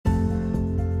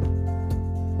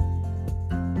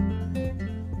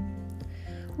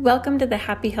Welcome to the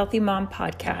Happy Healthy Mom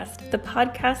podcast, the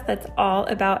podcast that's all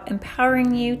about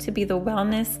empowering you to be the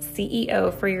wellness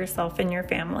CEO for yourself and your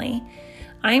family.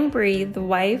 I'm Bree, the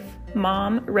wife,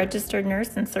 mom, registered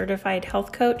nurse, and certified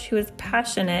health coach who is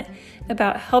passionate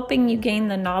about helping you gain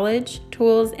the knowledge,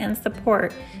 tools, and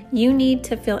support you need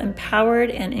to feel empowered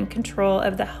and in control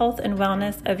of the health and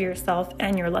wellness of yourself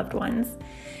and your loved ones.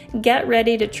 Get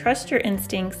ready to trust your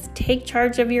instincts, take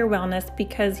charge of your wellness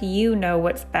because you know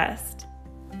what's best.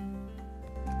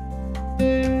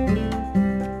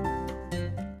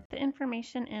 The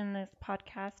information in this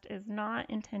podcast is not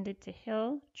intended to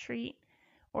heal, treat,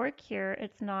 or cure.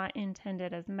 It's not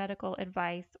intended as medical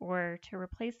advice or to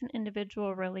replace an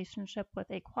individual relationship with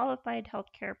a qualified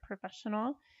healthcare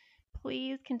professional.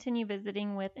 Please continue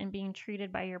visiting with and being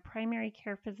treated by your primary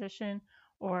care physician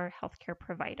or healthcare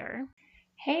provider.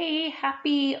 Hey,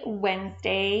 happy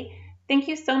Wednesday. Thank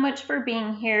you so much for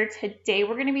being here. Today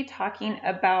we're going to be talking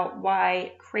about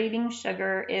why craving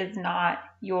sugar is not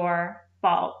your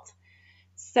fault.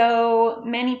 So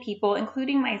many people,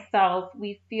 including myself,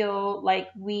 we feel like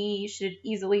we should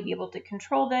easily be able to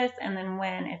control this, and then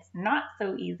when it's not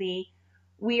so easy,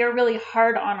 we are really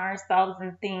hard on ourselves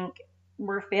and think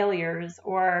we're failures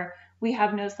or we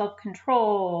have no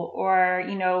self-control, or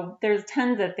there's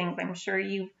tons of things. I'm sure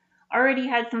you've already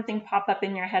had something pop up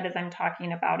in your head as I'm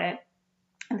talking about it.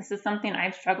 And this is something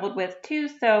I've struggled with too.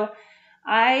 So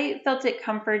I felt it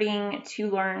comforting to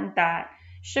learn that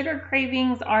sugar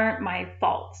cravings aren't my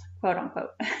fault, quote unquote.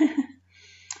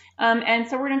 And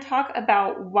so we're going to talk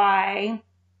about why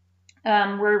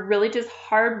we're really just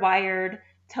hardwired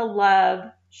to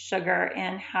love sugar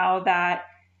and how that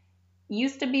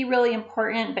used to be really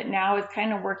important, but now is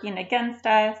kind of working against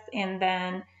us, and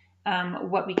then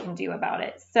what we can do about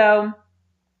it. So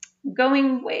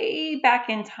going way back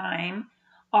in time,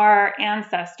 our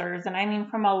ancestors, and I mean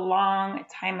from a long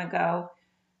time ago,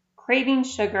 craving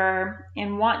sugar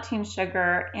and wanting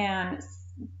sugar and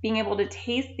being able to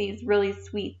taste these really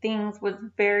sweet things was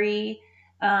very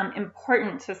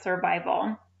important to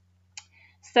survival.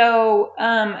 So,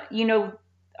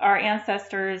 our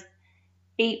ancestors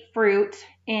ate fruit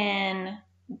in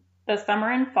the summer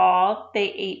and fall.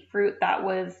 They ate fruit that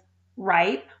was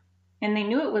ripe, and they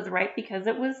knew it was ripe because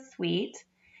it was sweet.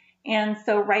 And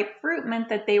so ripe fruit meant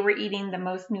that they were eating the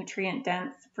most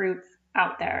nutrient-dense fruits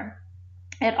out there.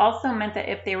 It also meant that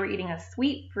if they were eating a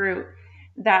sweet fruit,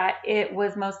 that it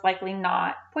was most likely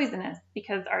not poisonous,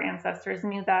 because our ancestors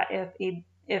knew that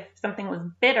if something was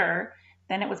bitter,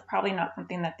 then it was probably not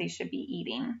something that they should be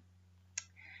eating.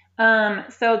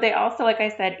 So they also, like I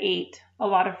said, ate a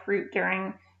lot of fruit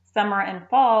during summer and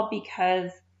fall because,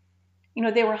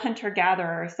 they were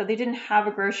hunter-gatherers. So they didn't have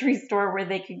a grocery store where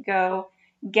they could go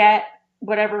get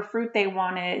whatever fruit they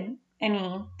wanted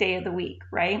any day of the week,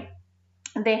 right?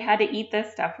 They had to eat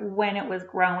this stuff when it was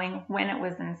growing, when it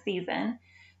was in season.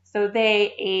 So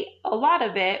they ate a lot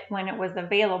of it when it was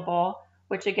available,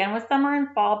 which again was summer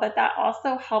and fall, but that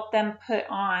also helped them put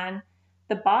on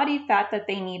the body fat that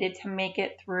they needed to make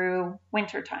it through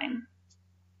wintertime.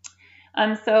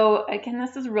 So again,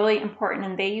 this is really important,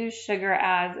 and they use sugar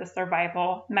as a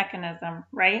survival mechanism,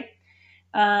 right?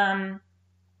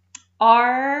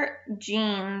 Our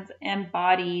genes and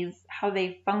bodies, how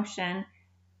they function,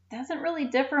 doesn't really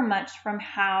differ much from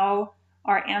how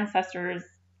our ancestors'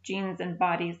 genes and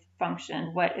bodies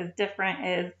functioned. What is different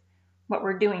is what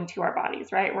we're doing to our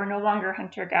bodies, right? We're no longer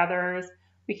hunter-gatherers.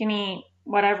 We can eat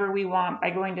whatever we want by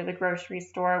going to the grocery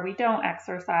store. We don't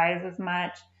exercise as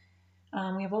much.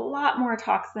 We have a lot more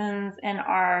toxins in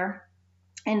our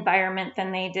environment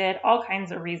than they did, all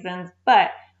kinds of reasons. But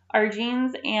our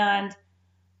genes and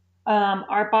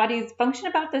our bodies function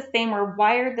about the same. We're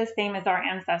wired the same as our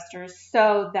ancestors,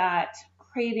 so that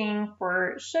craving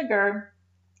for sugar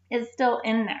is still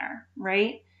in there,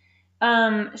 right?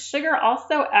 Sugar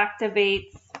also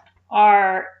activates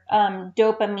our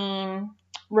dopamine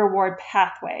reward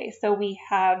pathway. So we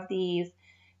have these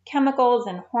chemicals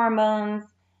and hormones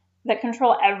that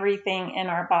control everything in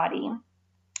our body.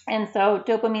 And so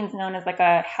dopamine is known as like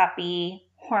a happy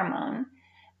hormone.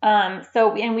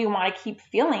 And we want to keep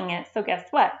feeling it. So guess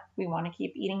what? We want to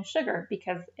keep eating sugar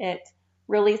because it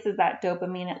releases that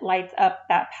dopamine. It lights up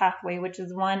that pathway, which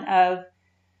is one of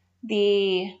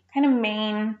the kind of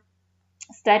main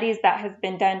studies that has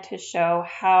been done to show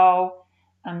how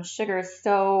sugar is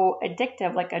so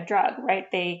addictive, like a drug,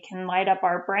 right? They can light up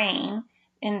our brain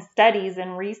in studies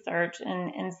and research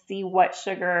and see what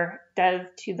sugar does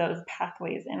to those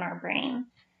pathways in our brain.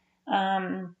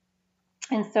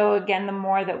 And so again, the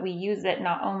more that we use it,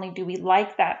 not only do we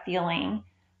like that feeling,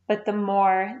 but the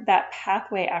more that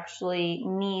pathway actually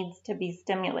needs to be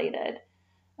stimulated.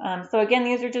 So again,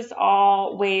 these are just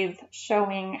all ways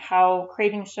showing how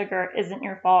craving sugar isn't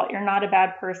your fault. You're not a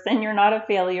bad person. You're not a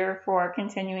failure for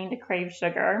continuing to crave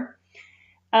sugar.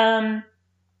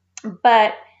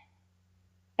 But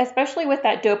especially with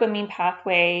that dopamine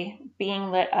pathway being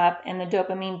lit up and the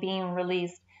dopamine being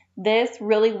released, this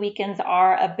really weakens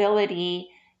our ability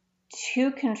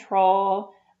to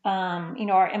control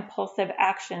our impulsive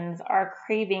actions, our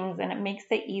cravings, and it makes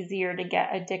it easier to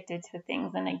get addicted to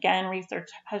things. And again, research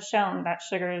has shown that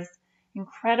sugar is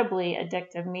incredibly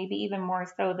addictive, maybe even more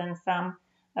so than some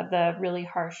of the really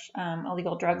harsh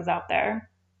illegal drugs out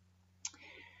there.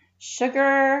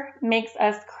 Sugar makes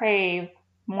us crave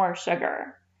more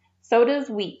sugar. So does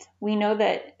wheat. We know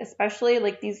that especially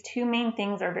like these two main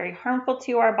things are very harmful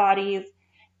to our bodies.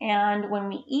 And when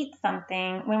we eat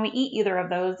something, when we eat either of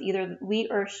those, either wheat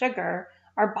or sugar,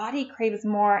 our body craves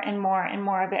more and more and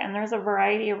more of it. And there's a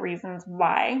variety of reasons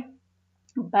why.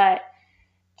 But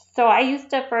so I used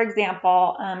to, for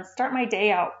example, start my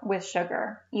day out with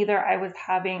sugar. Either I was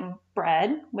having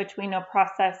bread, which we know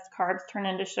processed carbs turn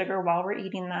into sugar while we're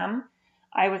eating them.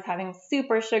 I was having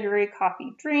super sugary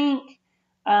coffee drink,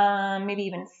 maybe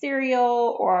even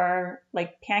cereal or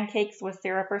like pancakes with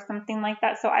syrup or something like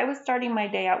that. So I was starting my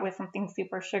day out with something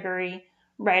super sugary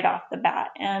right off the bat.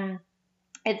 And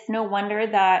it's no wonder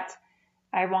that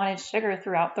I wanted sugar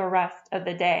throughout the rest of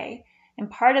the day. And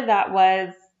part of that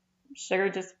was sugar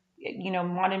just,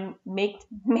 made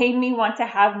me want to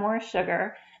have more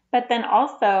sugar. But then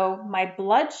also my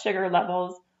blood sugar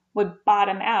levels would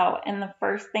bottom out. And the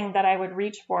first thing that I would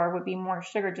reach for would be more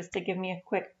sugar just to give me a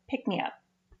quick pick-me-up.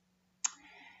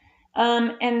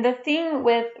 And the thing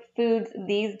with foods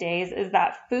these days is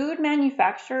that food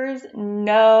manufacturers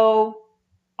know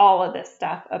all of this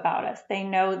stuff about us. They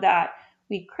know that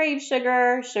we crave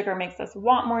sugar. Sugar makes us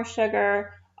want more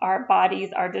sugar. Our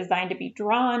bodies are designed to be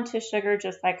drawn to sugar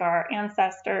just like our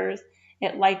ancestors.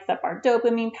 It lights up our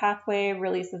dopamine pathway,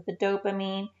 releases the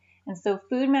dopamine. And so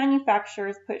food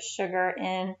manufacturers put sugar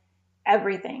in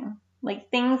everything,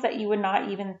 like things that you would not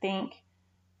even think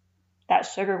that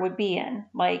sugar would be in,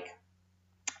 like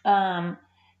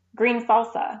green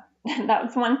salsa.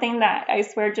 That's one thing that I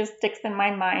swear just sticks in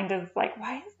my mind is like,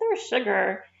 why is there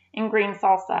sugar in green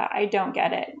salsa? I don't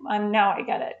get it. Now I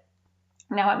get it.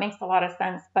 Now it makes a lot of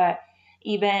sense. But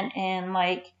even in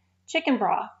like chicken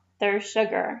broth, there's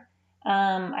sugar.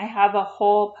 I have a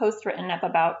whole post written up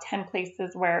about 10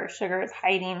 places where sugar is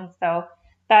hiding. So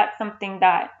that's something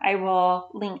that I will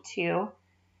link to.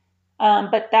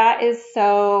 But that is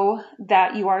so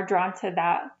that you are drawn to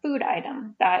that food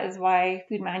item. That is why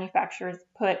food manufacturers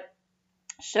put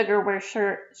sugar where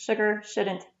sugar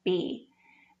shouldn't be.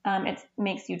 It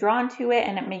makes you drawn to it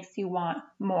and it makes you want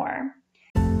more.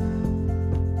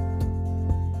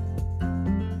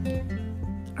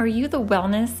 Are you the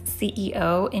wellness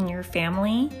CEO in your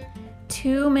family?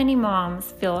 Too many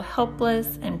moms feel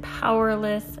helpless and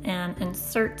powerless and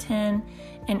uncertain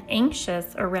and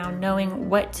anxious around knowing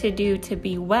what to do to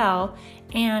be well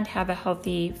and have a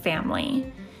healthy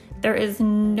family. There is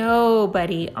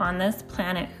nobody on this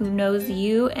planet who knows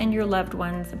you and your loved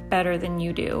ones better than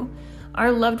you do.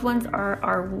 Our loved ones are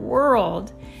our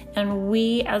world, and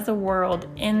we as a world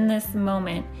in this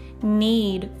moment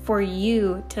need for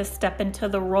you to step into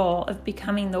the role of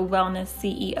becoming the wellness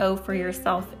CEO for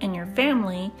yourself and your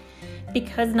family,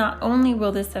 because not only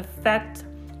will this affect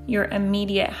your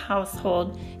immediate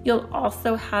household, you'll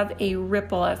also have a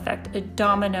ripple effect, a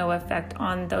domino effect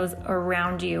on those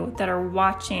around you that are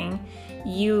watching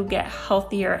you get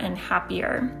healthier and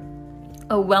happier.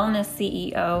 A wellness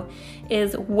CEO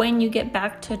is when you get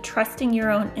back to trusting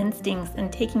your own instincts and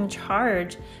taking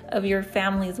charge of your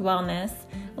family's wellness,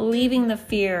 leaving the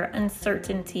fear,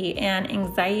 uncertainty, and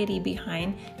anxiety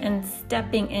behind and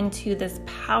stepping into this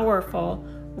powerful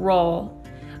role.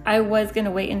 I was going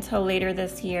to wait until later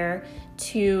this year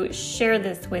to share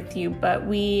this with you, but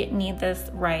we need this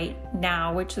right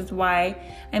now, which is why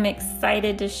I'm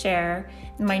excited to share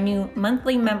my new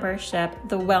monthly membership,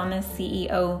 the Wellness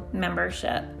CEO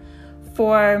membership.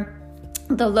 For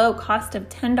the low cost of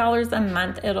 $10 a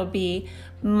month, it'll be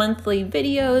monthly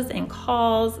videos and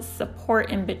calls, support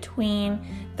in between.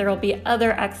 There'll be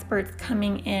other experts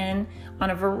coming in on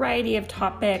a variety of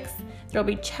topics. There'll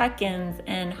be check-ins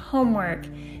and homework.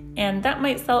 And that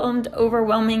might sound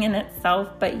overwhelming in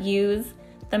itself, but use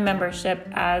the membership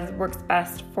as works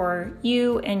best for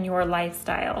you and your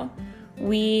lifestyle.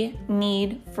 We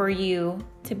need for you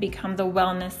to become the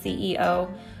wellness CEO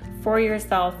for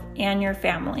yourself and your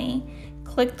family.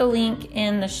 Click the link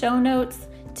in the show notes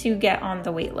to get on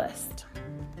the wait list.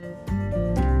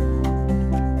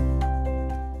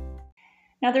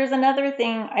 Now, there's another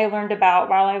thing I learned about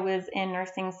while I was in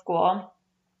nursing school,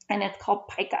 and it's called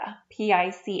PICA,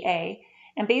 P-I-C-A.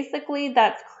 And basically,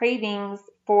 that's cravings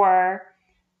for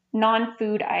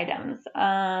non-food items.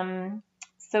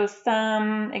 So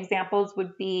some examples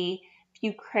would be if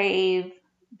you crave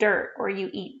dirt, or you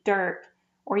eat dirt,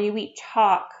 or you eat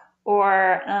chalk,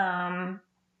 or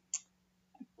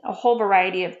a whole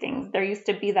variety of things. There used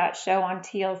to be that show on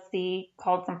TLC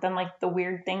called something like The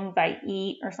Weird Things I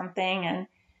Eat or something. And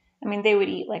I mean, they would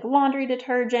eat like laundry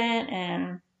detergent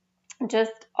and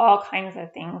just all kinds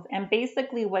of things. And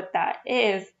basically what that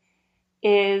is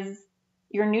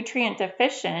you're nutrient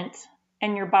deficient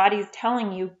and your body's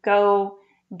telling you, go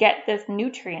get this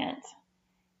nutrient.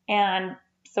 And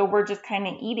so we're just kind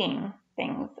of eating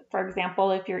things. For example,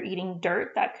 if you're eating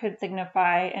dirt, that could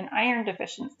signify an iron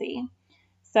deficiency.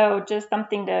 So just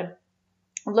something to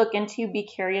look into, be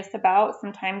curious about.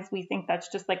 Sometimes we think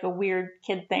that's just like a weird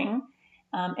kid thing.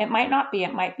 It might not be.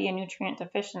 It might be a nutrient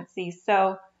deficiency.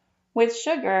 So with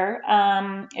sugar,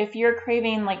 if you're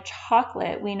craving like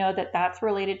chocolate, we know that that's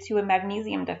related to a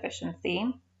magnesium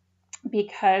deficiency,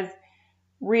 because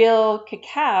real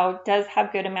cacao does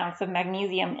have good amounts of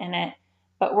magnesium in it,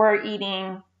 but we're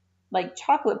eating like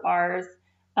chocolate bars,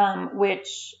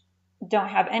 which don't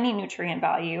have any nutrient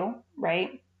value,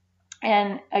 right?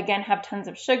 And again, have tons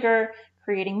of sugar,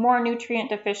 creating more nutrient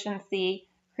deficiency,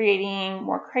 creating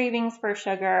more cravings for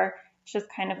sugar. It's just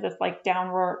kind of this like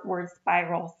downward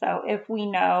spiral. So if we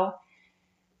know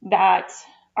that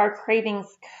our cravings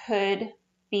could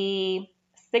be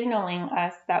signaling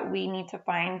us that we need to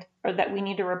find, or that we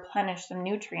need to replenish some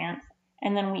nutrients,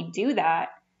 and then we do that,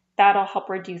 that'll help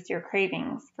reduce your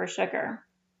cravings for sugar.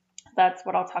 That's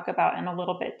what I'll talk about in a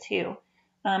little bit too.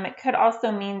 It could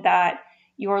also mean that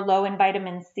you're low in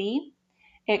vitamin C.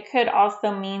 It could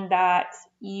also mean that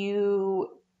you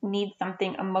need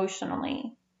something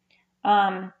emotionally.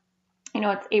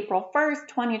 It's April 1st,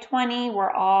 2020. We're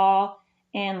all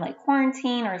in like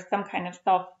quarantine or some kind of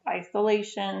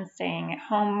self-isolation, staying at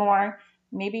home more.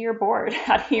 Maybe you're bored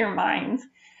out of your mind.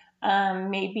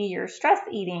 Maybe you're stress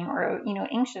eating or,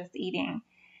 anxious eating.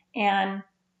 And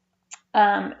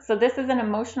so this is an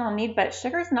emotional need, but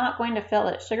sugar's not going to fill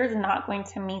it. Sugar's not going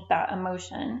to meet that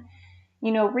emotion.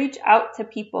 Reach out to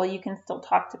people. You can still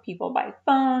talk to people by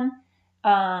phone.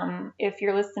 If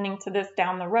you're listening to this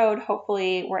down the road,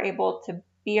 hopefully we're able to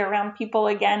be around people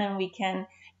again and we can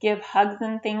give hugs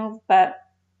and things, but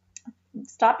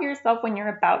stop yourself when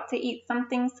you're about to eat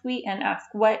something sweet and ask,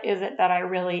 what is it that I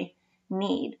really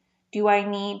need? Do I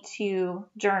need to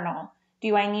journal?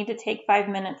 Do I need to take 5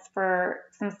 minutes for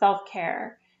some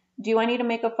self-care? Do I need to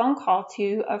make a phone call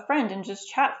to a friend and just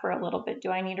chat for a little bit? Do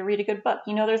I need to read a good book?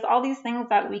 There's all these things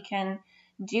that we can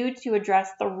do to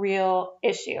address the real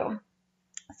issue.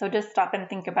 So just stop and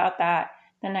think about that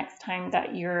the next time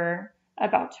that you're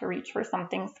about to reach for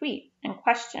something sweet and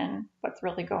question what's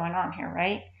really going on here,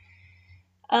 right?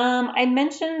 I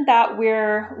mentioned that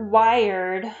we're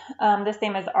wired the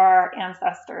same as our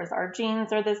ancestors. Our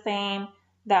genes are the same.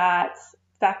 That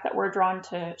fact that we're drawn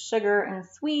to sugar and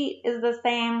sweet is the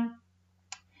same.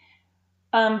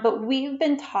 But we've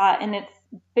been taught, and it's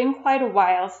been quite a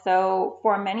while, so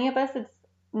for many of us, it's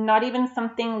not even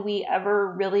something we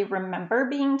ever really remember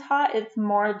being taught. It's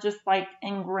more just like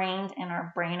ingrained in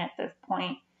our brain at this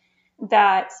point,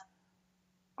 that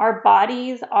our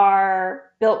bodies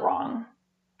are built wrong,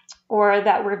 or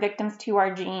that we're victims to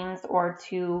our genes or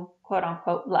to quote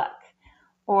unquote luck,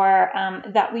 or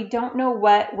that we don't know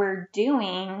what we're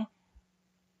doing,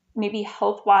 maybe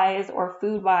health-wise or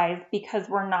food-wise, because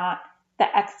we're not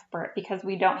the expert, because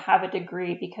we don't have a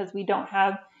degree, because we don't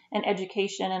have an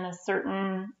education in a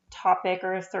certain topic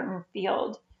or a certain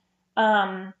field.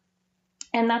 And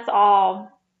that's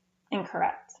all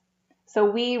incorrect. So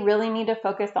we really need to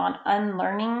focus on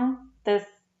unlearning this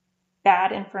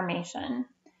bad information.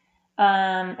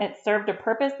 It served a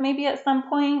purpose maybe at some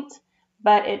point,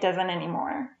 but it doesn't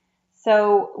anymore.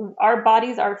 So our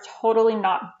bodies are totally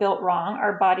not built wrong.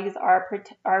 Our bodies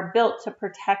are built to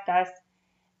protect us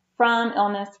from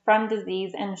illness, from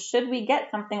disease, and should we get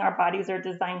something, our bodies are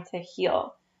designed to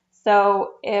heal.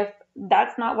 So if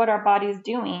that's not what our body's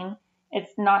doing,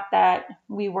 it's not that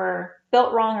we were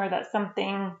built wrong or that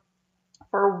something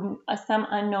for some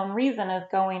unknown reason is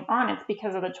going on. It's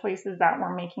because of the choices that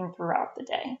we're making throughout the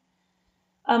day.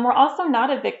 We're also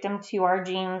not a victim to our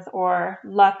genes or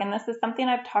luck, and this is something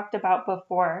I've talked about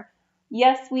before.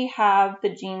 Yes, we have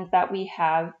the genes that we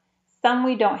have. Some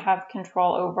we don't have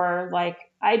control over, like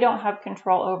I don't have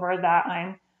control over that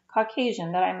I'm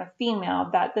Caucasian, that I'm a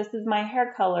female, that this is my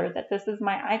hair color, that this is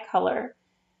my eye color.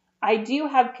 I do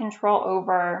have control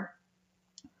over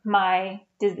my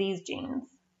disease genes.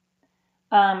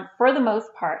 For the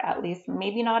most part, at least,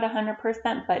 maybe not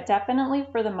 100%, but definitely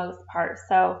for the most part.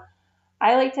 So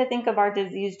I like to think of our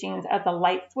disease genes as a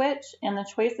light switch, and the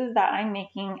choices that I'm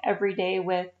making every day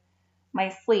with my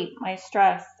sleep, my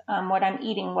stress, what I'm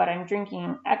eating, what I'm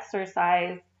drinking,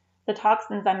 exercise, the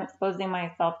toxins I'm exposing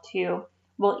myself to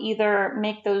will either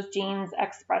make those genes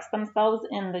express themselves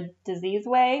in the disease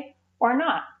way or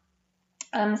not.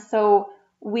 So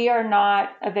we are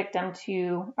not a victim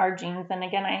to our genes. And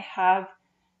again, I have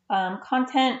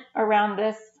content around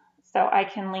this, so I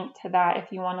can link to that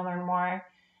if you want to learn more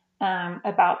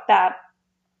about that.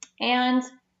 And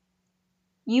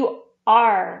you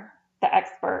are the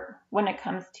expert when it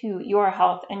comes to your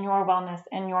health and your wellness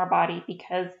and your body,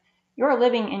 because you're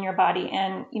living in your body.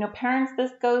 And, parents,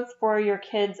 this goes for your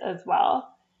kids as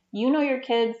well. You know your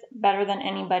kids better than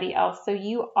anybody else. So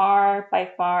you are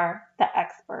by far the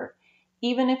expert,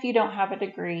 even if you don't have a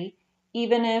degree,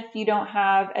 even if you don't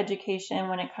have education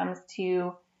when it comes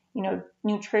to,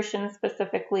 nutrition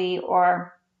specifically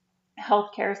or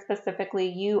healthcare specifically.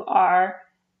 You are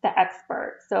the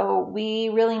expert. So we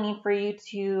really need for you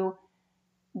to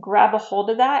grab a hold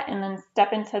of that and then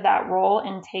step into that role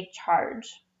and take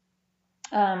charge.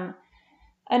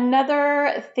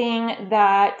 Another thing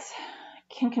that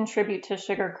can contribute to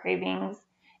sugar cravings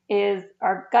is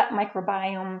our gut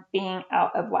microbiome being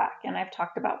out of whack. And I've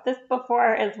talked about this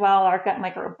before as well, our gut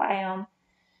microbiome.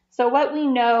 So what we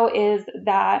know is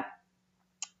that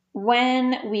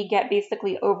when we get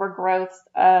basically overgrowths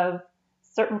of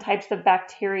certain types of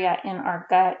bacteria in our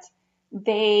gut,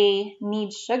 they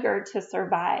need sugar to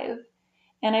survive.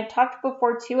 And I've talked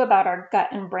before too about our gut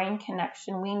and brain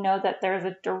connection. We know that there's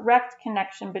a direct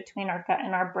connection between our gut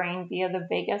and our brain via the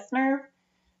vagus nerve.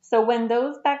 So when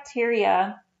those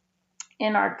bacteria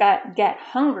in our gut get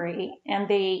hungry and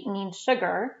they need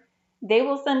sugar, they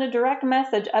will send a direct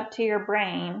message up to your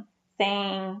brain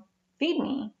saying, feed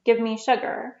me, give me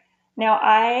sugar. Now,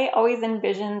 I always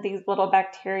envision these little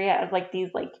bacteria as like these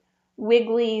like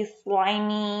wiggly,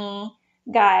 slimy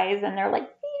guys, and they're like,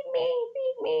 feed me,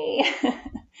 feed me.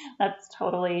 That's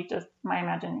totally just my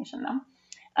imagination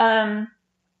though.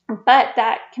 But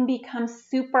that can become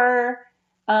super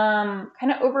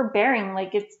kind of overbearing.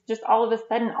 Like it's just all of a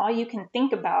sudden all you can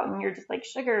think about, and you're just like,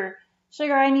 sugar,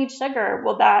 sugar, I need sugar.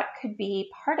 Well, that could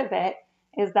be part of it,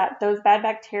 is that those bad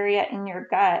bacteria in your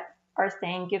gut are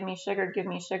saying, give me sugar,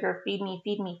 feed me,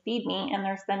 feed me, feed me. And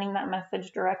they're sending that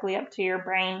message directly up to your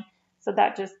brain. So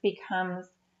that just becomes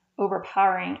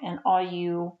overpowering and all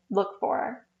you look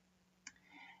for.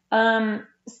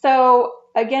 So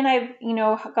again,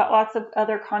 I've, got lots of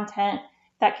other content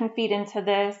that can feed into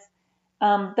this.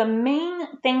 The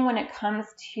main thing when it comes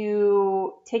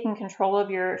to taking control of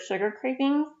your sugar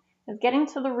cravings is getting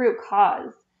to the root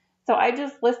cause. So I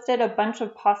just listed a bunch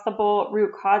of possible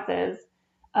root causes.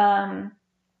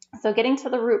 So getting to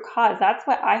the root cause, that's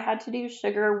what I had to do.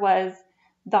 Sugar was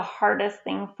the hardest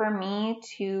thing for me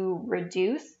to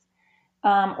reduce,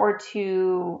 or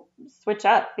to switch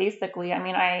up, basically. I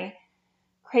mean, I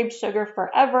craved sugar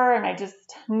forever and I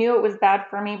just knew it was bad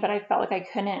for me, but I felt like I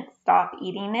couldn't stop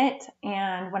eating it.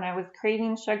 And when I was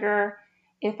craving sugar,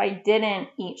 if I didn't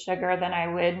eat sugar, then I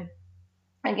would,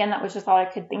 again, that was just all I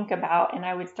could think about, and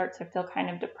I would start to feel kind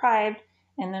of deprived.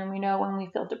 And then we know when we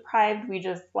feel deprived, we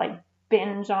just like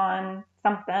binge on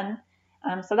something.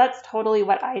 So that's totally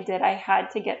what I did. I had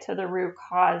to get to the root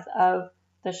cause of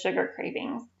the sugar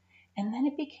cravings. And then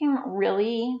it became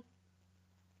really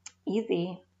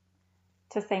easy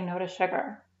to say no to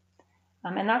sugar.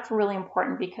 And that's really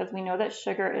important because we know that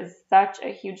sugar is such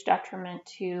a huge detriment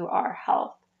to our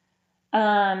health.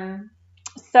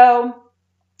 So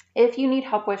if you need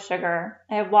help with sugar,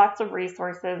 I have lots of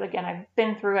resources. Again, I've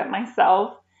been through it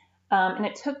myself. And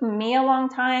it took me a long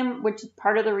time, which is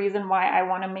part of the reason why I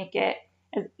want to make it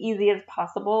as easy as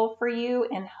possible for you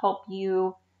and help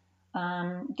you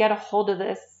get a hold of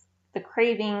the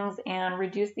cravings, and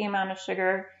reduce the amount of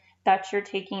sugar that you're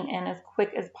taking in as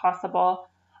quick as possible.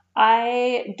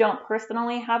 I don't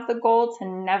personally have the goal to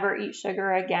never eat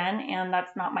sugar again, and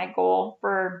that's not my goal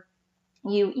for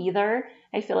you either.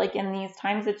 I feel like in these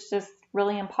times it's just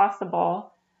really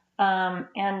impossible.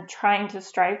 And trying to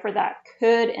strive for that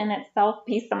could in itself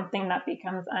be something that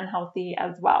becomes unhealthy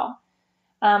as well.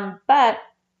 But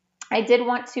I did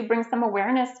want to bring some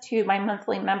awareness to my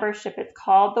monthly membership. It's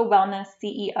called the Wellness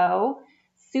CEO.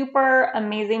 Super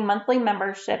amazing monthly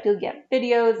membership. You'll get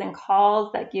videos and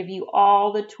calls that give you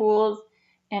all the tools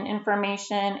and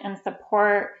information and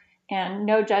support and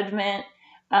no judgment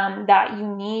that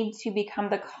you need to become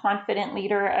the confident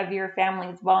leader of your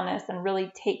family's wellness and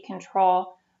really take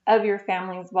control of your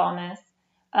family's wellness.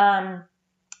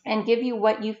 and give you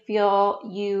what you feel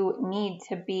you need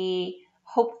to be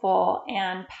hopeful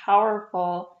and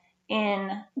powerful in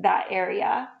that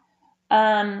area.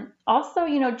 Also,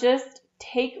 just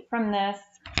take from this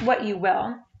what you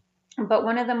will. But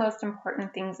one of the most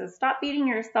important things is stop beating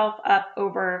yourself up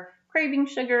over craving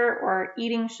sugar or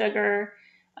eating sugar.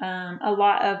 A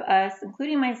lot of us,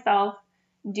 including myself,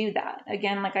 do that.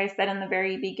 Again, like I said in the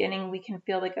very beginning, we can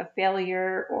feel like a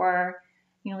failure or,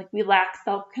 like we lack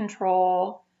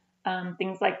self-control,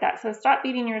 things like that. So stop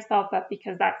beating yourself up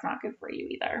because that's not good for you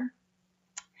either.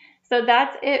 So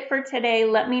that's it for today.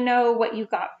 Let me know what you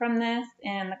got from this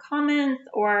in the comments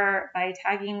or by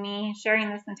tagging me, sharing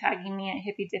this and tagging me at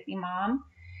Hippy Dippy Mom.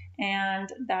 And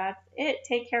that's it.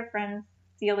 Take care, friends.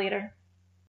 See you later.